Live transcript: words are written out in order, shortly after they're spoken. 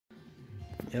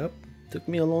Yep, took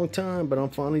me a long time, but I'm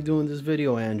finally doing this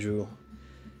video, Andrew.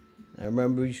 I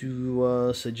remember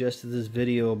you suggested this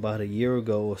video about a year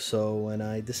ago or so, and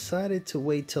I decided to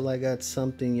wait till I got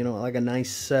something, like a nice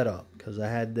setup, because I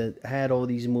had all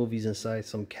these movies inside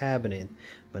some cabinet,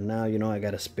 but now, I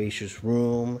got a spacious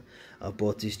room. I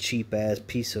bought this cheap ass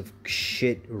piece of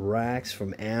shit racks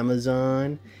from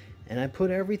Amazon, and I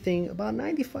put everything about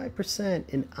 95%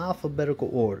 in alphabetical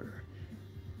order.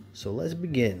 So let's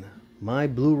begin my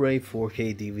Blu-ray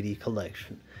 4K DVD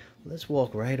collection. Let's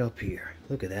walk right up here.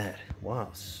 Look at that. Wow,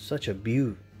 such a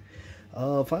beaut.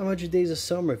 500 Days of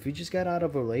Summer. If you just got out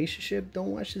of a relationship,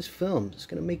 don't watch this film. It's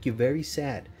gonna make you very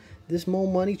sad. This Mo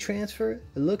money transfer, it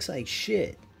looks like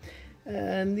shit.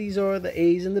 And these are the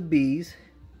A's and the B's.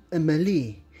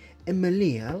 Emily.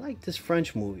 I like this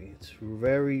French movie. It's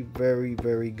very, very,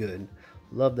 very good.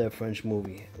 Love that French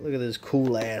movie. Look at this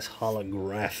cool ass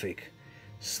holographic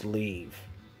sleeve.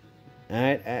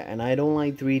 Alright, and I don't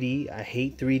like 3D. I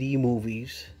hate 3D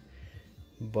movies.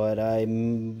 But I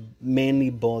mainly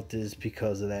bought this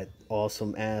because of that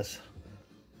awesome ass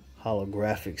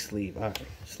holographic sleeve. Alright,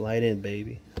 slide in,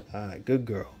 baby. Alright, good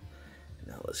girl.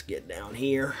 Now let's get down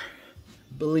here.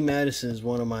 Billy Madison is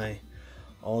one of my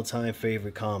all-time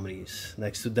favorite comedies.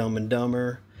 Next to Dumb and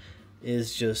Dumber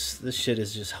is just, this shit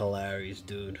is just hilarious,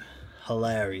 dude.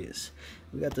 Hilarious.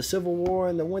 We got the Civil War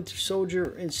and the Winter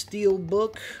Soldier in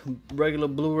Steelbook. Regular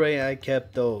Blu-ray, I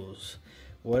kept those.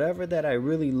 Whatever that I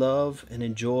really love and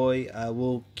enjoy, I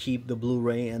will keep the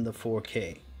Blu-ray and the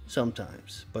 4K.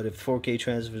 Sometimes. But if 4K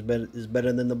transfer is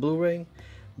better than the Blu-ray,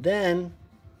 then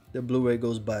the Blu-ray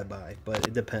goes bye-bye. But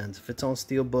it depends. If it's on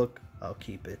Steelbook, I'll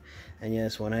keep it. And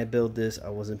yes, when I built this, I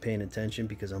wasn't paying attention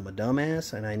because I'm a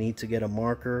dumbass and I need to get a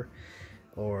marker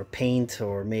or paint,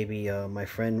 or maybe my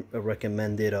friend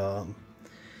recommended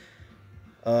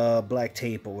black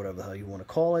tape or whatever the hell you want to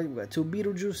call it. We got two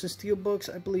Beetlejuice and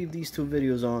Steelbooks. I believe these two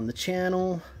videos are on the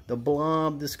channel. The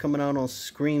Blob, this coming out on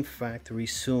Scream Factory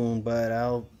soon, but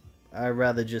I'd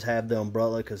rather just have the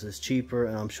Umbrella because it's cheaper,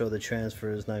 and I'm sure the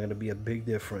transfer is not going to be a big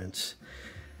difference.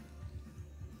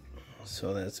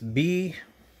 So that's B.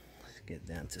 Let's get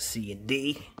down to C and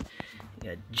D. We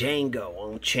got Django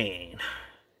on chain.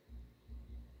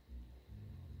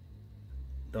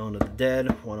 Dawn of the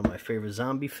Dead, one of my favorite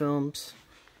zombie films.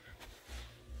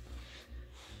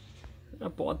 I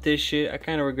bought this shit. I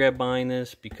kind of regret buying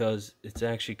this because it's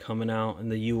actually coming out in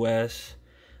the US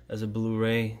as a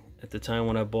Blu-ray. At the time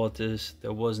when I bought this,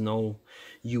 there was no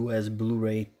US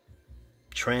Blu-ray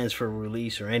transfer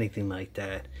release or anything like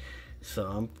that. So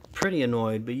I'm pretty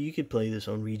annoyed, but you could play this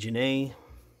on Region A.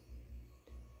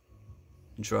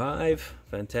 Drive,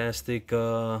 fantastic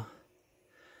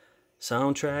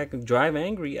soundtrack. Drive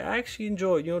Angry, I actually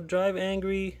enjoyed. Drive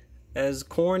Angry, as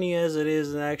corny as it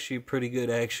is actually a pretty good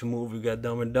action movie. We got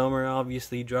Dumb and Dumber,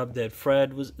 obviously. Drop Dead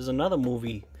Fred is another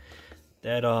movie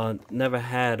that never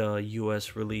had a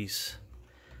US release,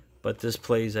 but this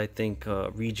plays, I think,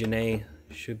 Region A.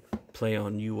 Should play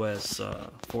on US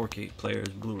 4K players,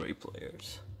 Blu-ray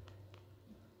players.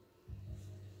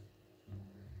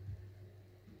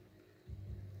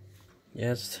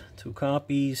 Yes, 2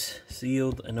 copies,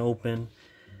 sealed and open.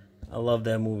 I love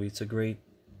that movie. It's a great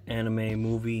anime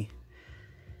movie.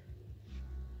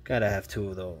 Gotta have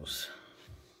 2 of those.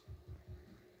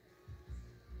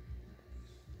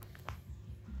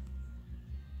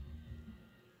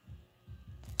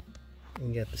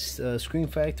 We got the Scream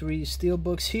Factory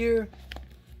Steelbooks here.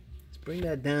 Let's bring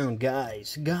that down,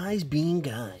 guys. Guys being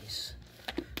guys.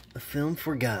 A film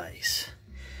for guys.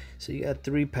 So you got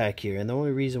 3-pack here, and the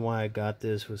only reason why I got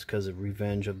this was because of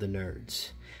Revenge of the Nerds.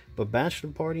 But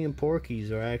Bachelor Party and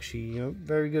Porky's are actually,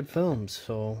 very good films.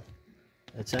 So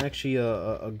it's actually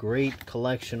a great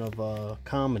collection of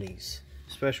comedies,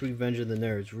 especially Revenge of the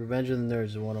Nerds. Revenge of the Nerds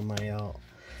is one of my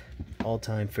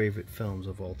all-time favorite films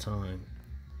of all time.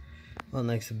 Well,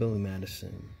 next to Billy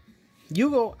Madison.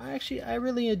 Hugo, I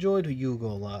really enjoyed Hugo a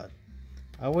lot.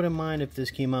 I wouldn't mind if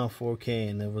this came out 4K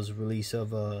and there was a release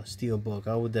of a Steelbook.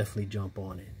 I would definitely jump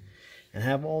on it. And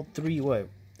have all 3,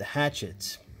 the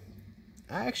Hatchets.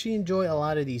 I actually enjoy a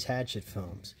lot of these Hatchet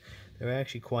films. They're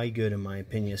actually quite good in my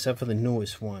opinion, except for the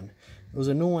newest one. There was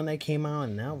a new one that came out,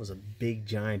 and that was a big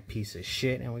giant piece of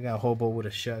shit. And we got Hobo with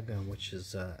a Shotgun, which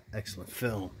is an excellent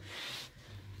film.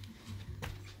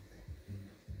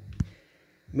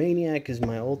 Maniac is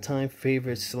my all-time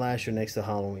favorite slasher next to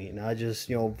Halloween. I just,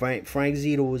 Frank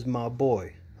Zito was my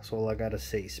boy. That's all I gotta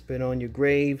say. Spit on Your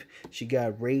Grave. She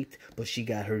got raped, but she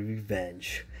got her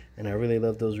revenge. And I really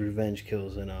love those revenge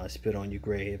kills in Spit on Your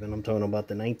Grave. And I'm talking about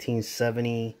the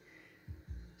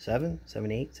 1977,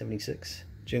 78, 76.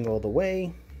 Jingle All the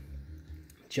Way.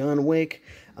 John Wick.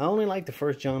 I only liked the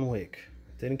first John Wick.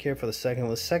 Didn't care for the second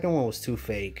one. The second one was too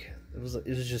fake. It was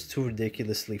just too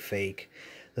ridiculously fake.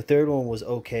 The third one was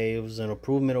okay. It was an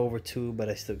improvement over 2, but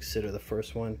I still consider the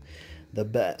first one the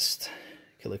best.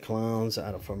 Killer Clowns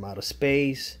from Outer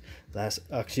Space. Last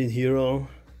Action Hero.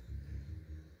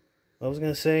 I was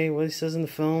gonna say what he says in the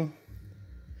film.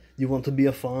 You want to be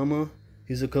a farmer?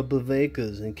 Here's a couple of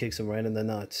acres, and kicks him right in the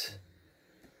nuts.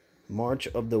 March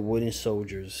of the Wooden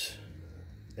Soldiers.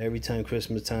 Every time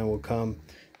Christmas time will come,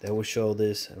 they will show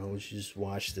this, and I would just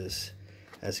watch this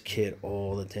as a kid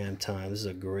all the damn time. This is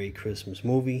a great Christmas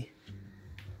movie.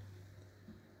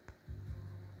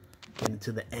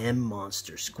 Into the M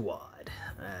Monster Squad.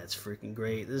 That's freaking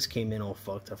great. This came in all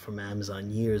fucked up from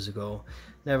Amazon years ago.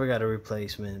 Never got a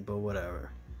replacement, but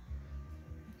whatever.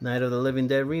 Night of the Living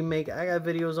Dead remake. I got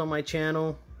videos on my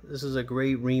channel. This is a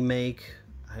great remake.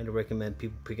 I highly recommend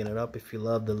people picking it up if you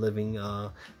love the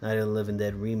Night of the Living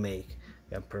Dead remake.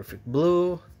 Got Perfect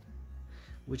Blue,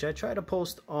 which I try to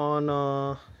post on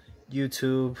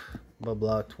YouTube, but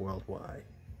blocked worldwide.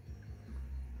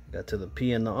 Got To the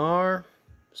P and the R.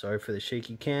 Sorry for the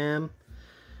shaky cam.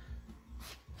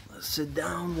 Let's sit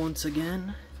down once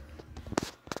again.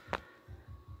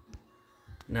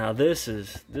 Now this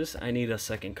I need a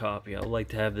second copy. I would like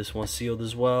to have this one sealed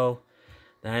as well.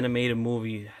 The animated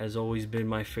movie has always been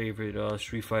my favorite,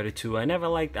 Street Fighter 2. I never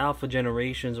liked Alpha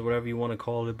Generations or whatever you want to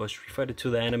call it, but Street Fighter 2,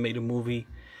 the animated movie,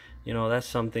 you know, that's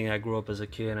something I grew up as a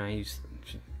kid, and I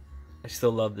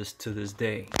still love this to this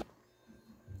day.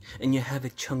 And you have a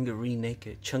Chungaree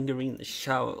naked, Chungaree in the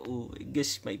shower. Ooh, it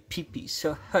gets my pee-pee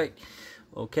so hot.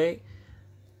 Okay,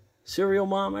 Serial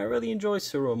Mom. I really enjoy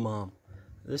Serial Mom.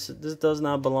 This does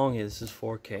not belong here. This is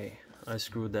 4K. I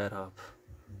screwed that up.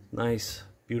 Nice,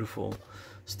 beautiful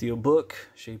steel book,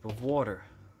 Shape of Water.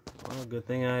 Well, good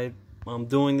thing I'm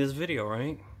doing this video,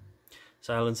 right?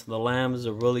 Silence of the Lambs is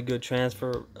a really good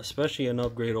transfer, especially an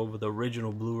upgrade over the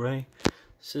original Blu-ray.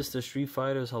 Sister Street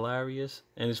Fighter is hilarious,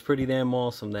 and it's pretty damn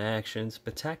awesome, the action.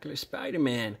 Spectacular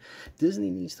Spider-Man. Disney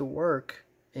needs to work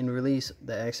and release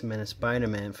the X-Men and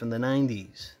Spider-Man from the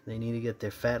 90s. They need to get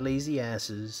their fat, lazy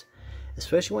asses,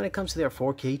 especially when it comes to their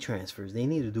 4K transfers. They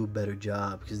need to do a better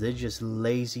job, because they're just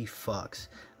lazy fucks.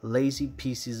 Lazy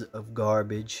pieces of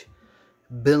garbage.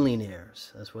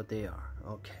 Billionaires. That's what they are.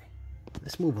 Okay,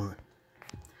 let's move on.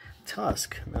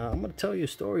 Tusk. Now, I'm going to tell you a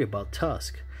story about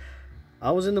Tusk.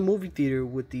 I was in the movie theater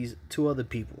with these 2 other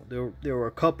people. There were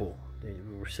a couple. They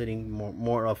were sitting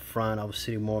more up front. I was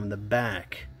sitting more in the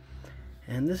back.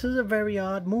 And this is a very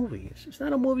odd movie. It's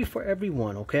not a movie for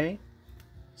everyone, okay?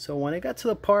 So when I got to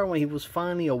the part when he was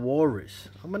finally a walrus,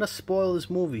 I'm going to spoil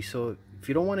this movie. So if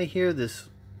you don't want to hear this,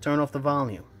 turn off the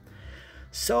volume.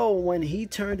 So when he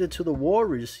turned into the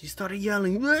walrus, he started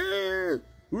yelling. Wah!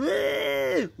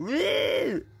 Wah!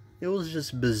 Wah! It was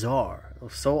just bizarre. It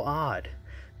was so odd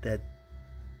that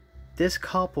this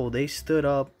couple, they stood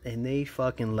up and they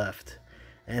fucking left.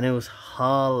 And it was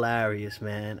hilarious,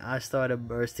 man. I started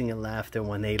bursting in laughter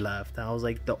when they left. I was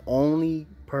like the only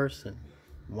person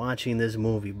watching this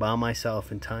movie by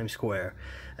myself in Times Square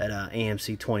at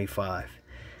AMC 25.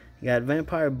 You got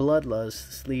Vampire Bloodlust.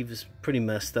 The sleeve is pretty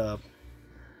messed up.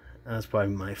 That's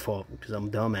probably my fault because I'm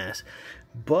a dumbass.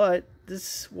 But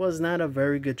this was not a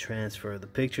very good transfer. The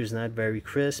picture's not very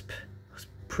crisp. It was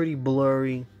pretty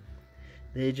blurry.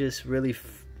 They just really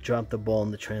dropped the ball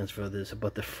in the transfer of this.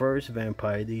 But the first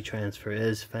Vampire D transfer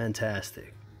is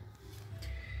fantastic.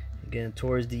 Again,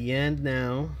 towards the end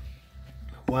now.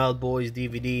 Wild Boys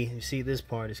DVD. You see, this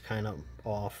part is kind of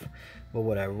off. But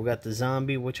whatever. We got the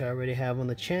Zombie, which I already have on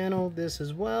the channel. This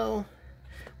as well.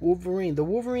 Wolverine. The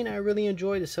Wolverine I really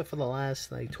enjoyed, except for the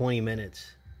last like 20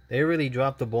 minutes. They really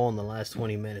dropped the ball in the last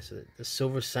 20 minutes. The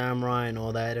Silver Samurai and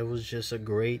all that, it was just a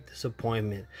great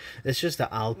disappointment. It's just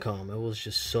the outcome. It was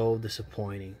just so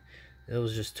disappointing. It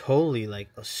was just totally like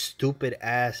a stupid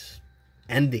ass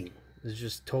ending. It's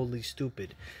just totally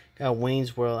stupid. Got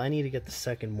Wayne's World. I need to get the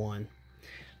second one.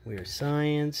 Weird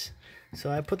Science. So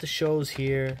I put the shows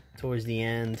here towards the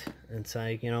end. It's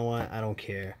like, you know what? I don't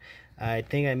care. I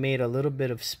think I made a little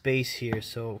bit of space here,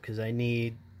 so because I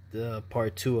need the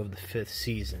part 2 of the 5th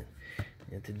season.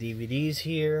 And the DVDs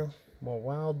here, more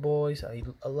Wild Boys. I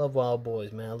love Wild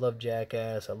Boys, man. I love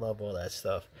Jackass. I love all that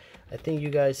stuff. I think you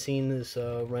guys seen this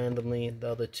randomly.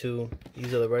 The other 2,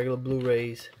 these are the regular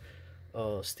Blu-rays.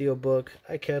 Steelbook.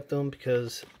 I kept them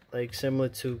because, like, similar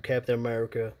to Captain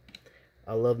America,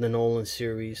 I love the Nolan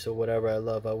series. So whatever I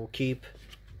love, I will keep.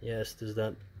 Yes, does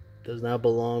not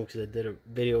belong because I did a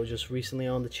video just recently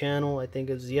on the channel. I think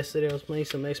it was yesterday. I was playing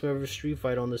some X-Men vs Street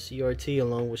Fighter on the CRT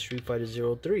along with Street Fighter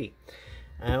 03.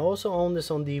 And I also own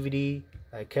this on DVD.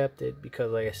 I kept it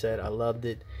because, like I said, I loved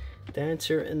it.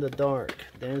 Dancer in the Dark.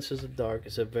 Dancers in the Dark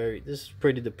is this is a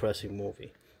pretty depressing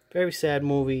movie. Very sad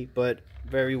movie, but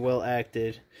very well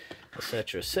acted,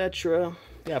 etc., etc.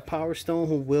 Got Power Stone,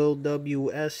 who Willie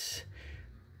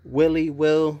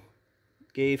Will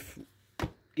gave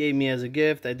me as a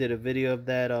gift. I did a video of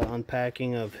that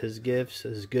unpacking of his gifts,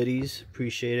 his goodies.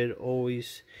 Appreciate it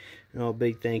always. A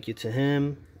big thank you to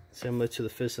him. Similar to the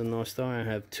Fist of the North Star, I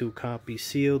have 2 copies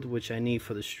sealed, which I need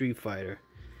for the Street Fighter.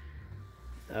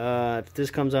 If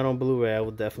this comes out on Blu-ray, I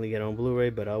will definitely get on Blu-ray,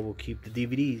 but I will keep the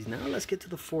DVDs. Now let's get to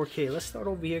the 4K. Let's start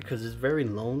over here because it's very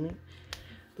lonely.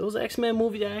 Those X-Men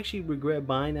movies, I actually regret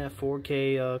buying that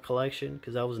 4K collection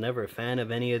because I was never a fan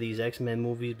of any of these X-Men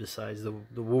movies besides the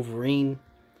Wolverine.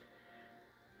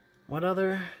 What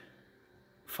other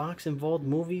Fox involved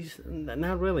movies?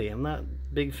 Not really. I'm not a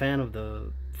big fan of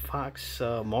the Fox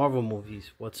Marvel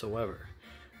movies whatsoever.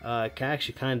 I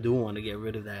actually kind of do want to get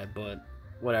rid of that, but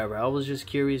whatever. I was just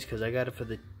curious because I got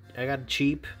it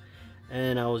cheap,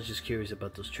 and I was just curious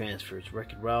about those transfers.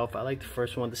 Wreck-It Ralph, I liked the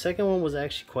first one. The second one was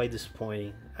actually quite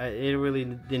disappointing. It really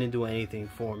didn't do anything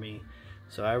for me,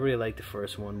 so I really liked the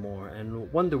first one more.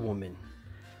 And Wonder Woman.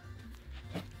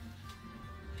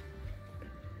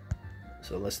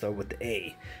 So let's start with the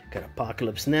A. Got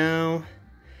Apocalypse Now,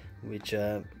 which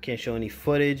can't show any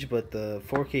footage, but the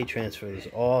 4K transfer is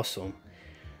awesome.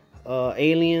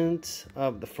 Aliens,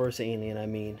 the first Alien, I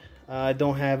mean. I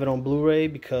don't have it on Blu-ray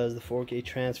because the 4K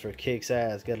transfer kicks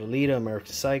ass. Got Alita,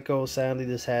 American Psycho. Sadly,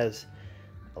 this has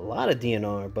a lot of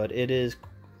DNR, but it is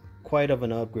quite of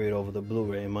an upgrade over the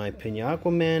Blu-ray, in my opinion.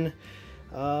 Aquaman,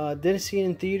 didn't see it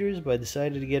in theaters, but I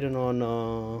decided to get it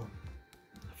on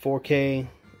 4K.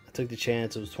 I took the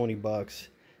chance. It was 20 bucks.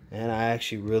 And I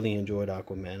actually really enjoyed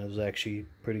Aquaman. It was actually a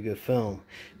pretty good film.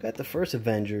 Got the first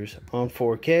Avengers on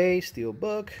 4K,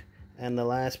 Steelbook, and the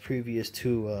last previous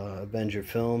 2 Avenger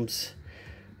films.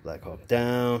 Black Hawk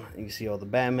Down. You can see all the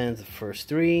Batmans, the first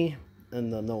 3,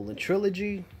 and the Nolan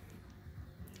trilogy.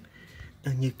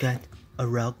 And you got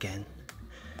Araucan.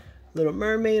 Little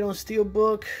Mermaid on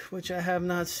Steelbook, which I have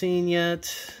not seen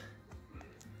yet.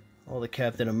 All the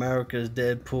Captain America's,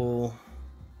 Deadpool.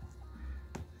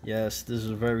 Yes, this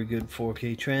is a very good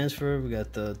 4K transfer. We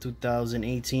got the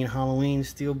 2018 Halloween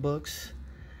Steelbooks.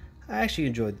 I actually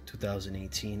enjoyed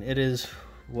 2018. It is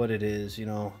what it is, you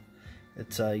know.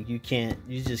 It's you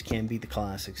just can't beat the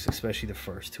classics, especially the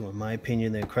first 2. In my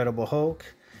opinion, the Incredible Hulk,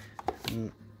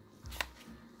 and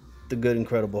the good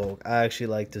Incredible Hulk. I actually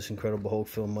like this Incredible Hulk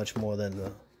film much more than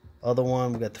the other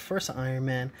one. We got the first Iron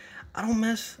Man. I don't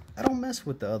mess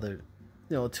with the other,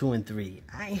 2 and 3.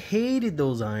 I hated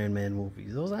those Iron Man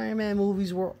movies. Those Iron Man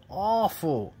movies were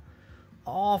awful.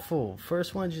 Awful.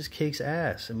 First one just kicks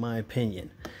ass, in my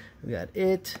opinion. We got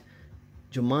It.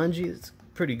 Jumanji. It's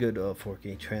pretty good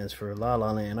 4K transfer. La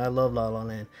La Land. I love La La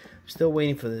Land. I'm still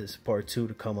waiting for this part 2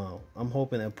 to come out. I'm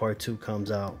hoping that part 2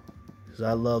 comes out, because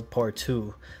I love part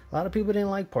 2. A lot of people didn't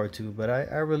like part 2, but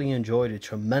I really enjoyed it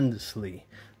tremendously.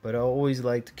 But I always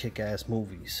like the kick-ass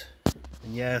movies.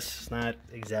 And yes, it's not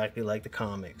exactly like the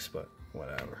comics, but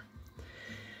whatever.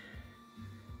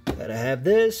 Gotta have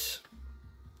this.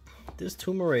 This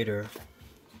Tomb Raider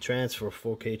transfer,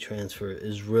 4K transfer,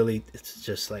 is really,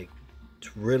 it's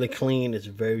really clean. It's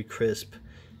very crisp.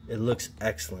 It looks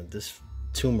excellent. This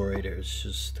Tomb Raider is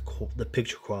just, the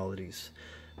picture quality's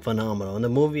phenomenal. And the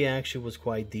movie actually was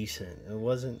quite decent. It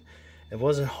wasn't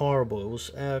horrible. It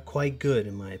was quite good,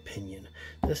 in my opinion.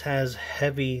 This has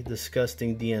heavy,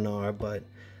 disgusting DNR, but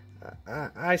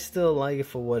I still like it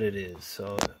for what it is.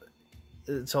 So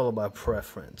it's all about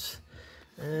preference.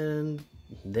 And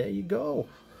there you go.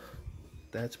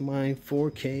 That's my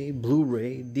 4K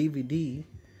Blu-ray DVD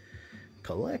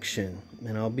collection.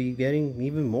 And I'll be getting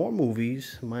even more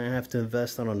movies. Might have to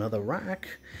invest on another rack.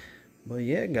 But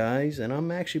yeah, guys, and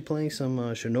I'm actually playing some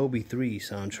Shinobi 3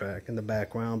 soundtrack in the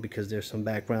background because there's some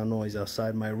background noise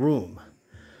outside my room.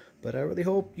 But I really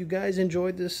hope you guys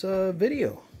enjoyed this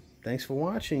video. Thanks for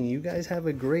watching. You guys have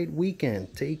a great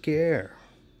weekend. Take care.